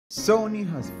Sony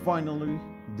has finally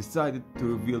decided to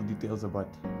reveal details about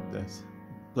this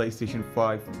PlayStation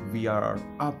 5 VRR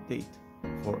update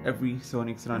for every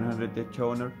Sony X900H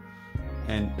owner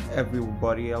and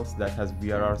everybody else that has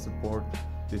VRR support.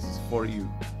 This is for you.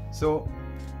 So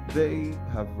they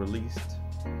have released,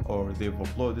 or they've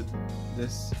uploaded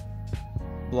this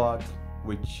blog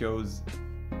which shows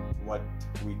what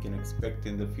we can expect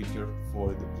in the future for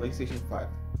the PlayStation 5.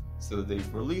 So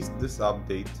they've released this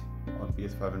update on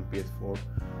PS5 and PS4,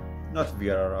 not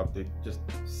VRR update, just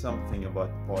something about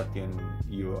party and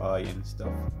UI and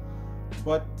stuff.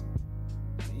 But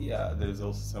yeah, there's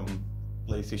also some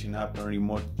PlayStation app and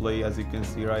remote play, as you can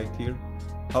see right here.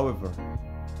 However,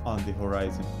 on the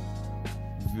horizon,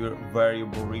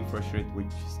 variable refresh rate,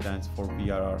 which stands for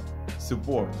VRR,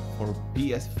 support for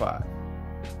PS5.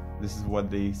 This is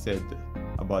what they said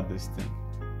about this thing.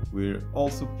 We're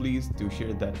also pleased to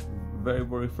share that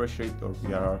variable refresh rate, or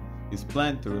VRR, is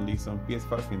planned to release on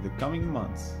PS5 in the coming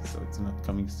months, so it's not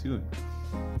coming soon,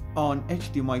 on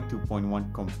HDMI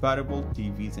 2.1 compatible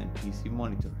TVs and PC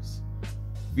monitors.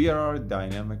 VRR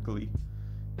dynamically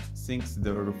syncs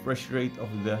the refresh rate of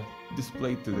the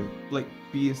display to the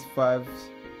PS5's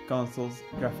console's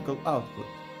graphical output.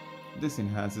 This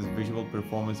enhances visual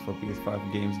performance for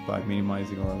PS5 games by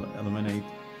minimizing or eliminating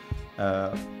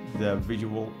the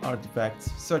visual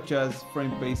artifacts such as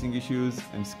frame pacing issues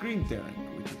and screen tearing,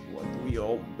 which is what we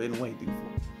all been waiting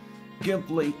for.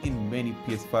 Gameplay in many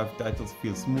PS5 titles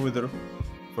feels smoother,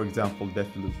 for example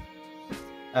Deathloop,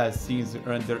 as scenes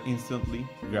render instantly,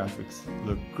 graphics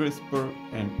look crisper,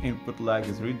 and input lag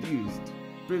is reduced.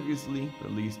 Previously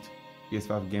released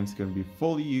PS5 games can be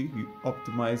fully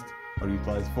optimized or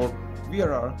utilized for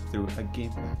VRR through a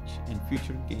game patch, and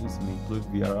future games may include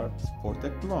VRR support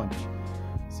at launch.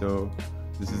 So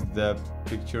this is the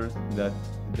picture that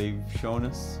they've shown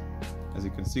us. As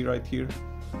you can see right here,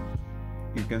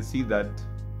 you can see that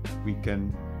we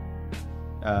can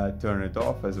turn it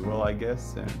off as well, I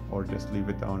guess, or just leave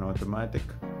it on automatic,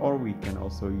 or we can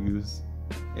also use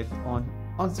it on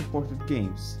unsupported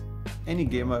games, any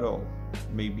game at all,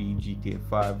 maybe GTA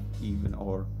 5 even,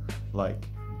 or like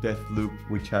Deathloop,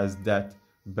 which has that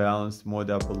balanced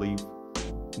mode, I believe,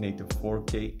 native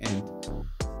 4K and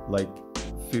like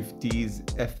 50s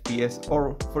FPS,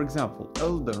 or for example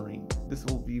Elden Ring. This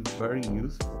will be very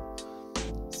useful.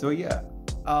 So yeah,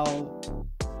 I'll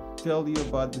tell you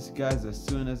about this, guys, as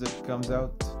soon as it comes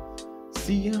out.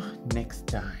 See you next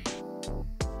time.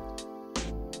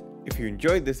 If you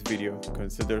enjoyed this video,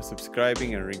 consider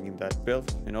subscribing and ringing that bell,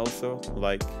 and also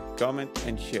like, comment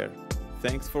and share.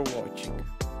 Thanks for watching.